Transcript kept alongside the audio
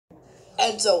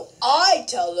And so I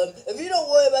tell them, if you don't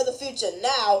worry about the future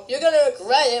now, you're going to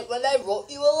regret it when they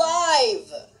wrote you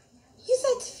alive. You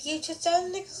said the future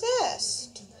doesn't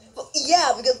exist. Well,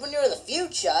 yeah, because when you're in the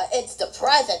future, it's the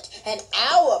present, and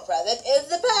our present is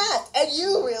the past. And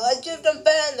you realize you've done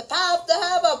better in the past to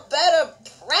have a better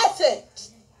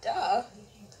present. Duh.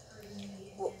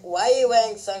 Why are you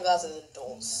wearing sunglasses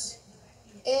indoors?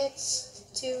 It's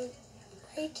to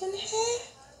brighten hair.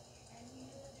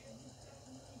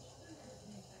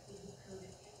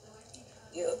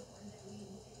 Your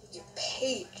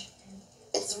page,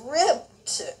 it's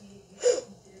ripped.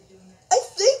 I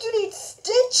think you need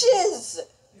stitches.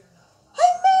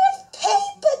 I'm made of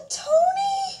paper,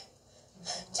 Tony.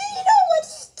 Do you know what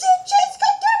stitches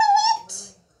could do to it?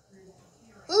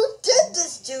 Who did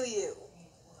this to you?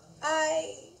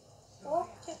 I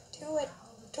walked into a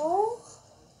door.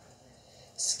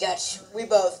 Sketch, we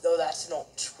both know that's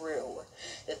not true.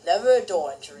 There's never a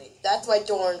door injury. That's why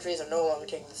door injuries are no longer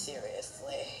taken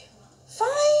seriously.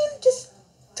 Fine, just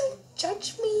don't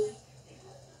judge me.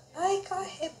 I got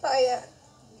hit by a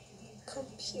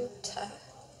computer.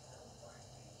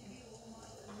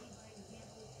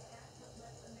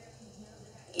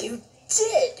 You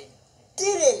did,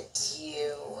 didn't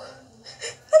you?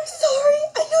 I'm sorry,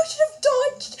 I know I should have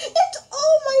dodged. It's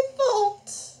all my fault.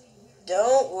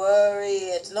 Don't worry,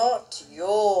 it's not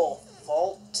your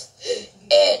fault.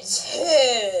 It's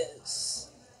his.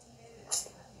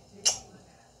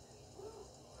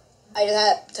 I just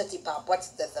had a Tootsie Pop. What's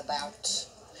this about?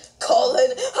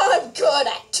 Colin, I'm good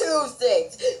at two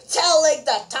things. Telling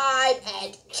the time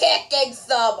and kicking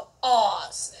some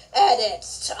ass. And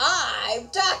it's time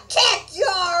to kick your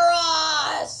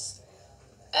ass.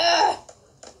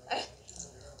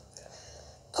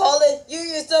 Colin, you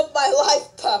used up my life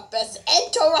purpose,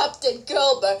 interrupted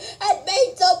Gilbert, and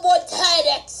made someone's head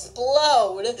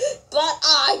explode. But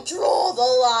I draw the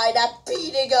line at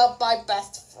beating up my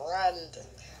best friend.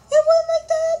 It wasn't like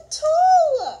that at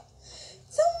all.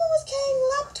 Someone was carrying a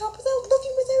laptop without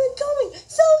looking where they were going.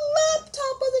 So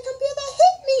laptop was a computer that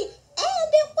hit me. And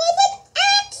it was an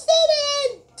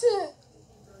accident.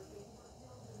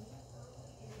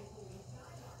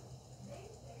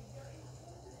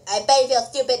 I bet you feel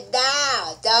stupid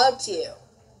now, don't you?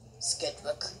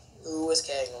 Sketchbook, who was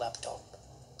carrying a laptop?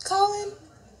 Colin.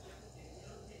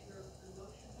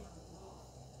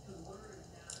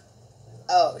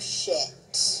 Oh, shit.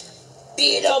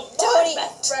 Beat up Tony, my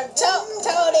best friend.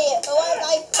 Tony, it was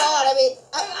my fault. I mean,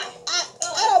 I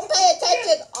don't pay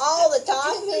attention all the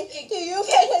time. Do you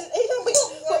pay attention?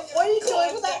 What are you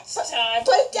doing with that?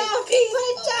 Put it down. Put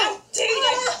it down.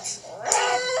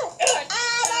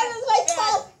 That is my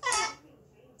fault.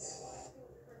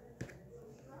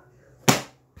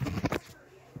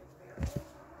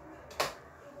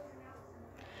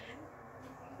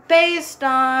 Based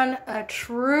on a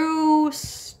true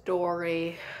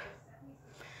story.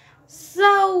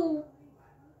 So,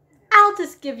 I'll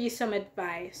just give you some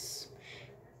advice.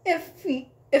 If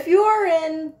you are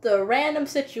in the random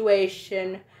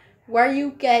situation where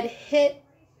you get hit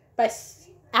by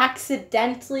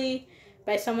accidentally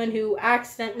by someone who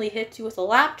accidentally hits you with a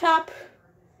laptop,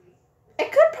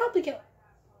 it could probably it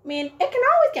can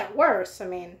always get worse. I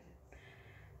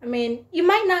mean, you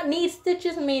might not need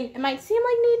stitches. It might seem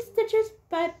like need stitches,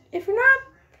 but if you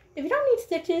don't need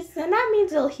stitches, then that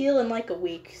means it'll heal in like a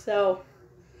week. So,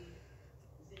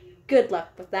 good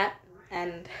luck with that,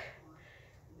 and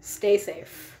stay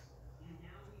safe.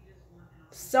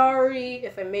 Sorry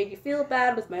if I made you feel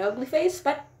bad with my ugly face,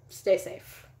 but stay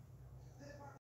safe.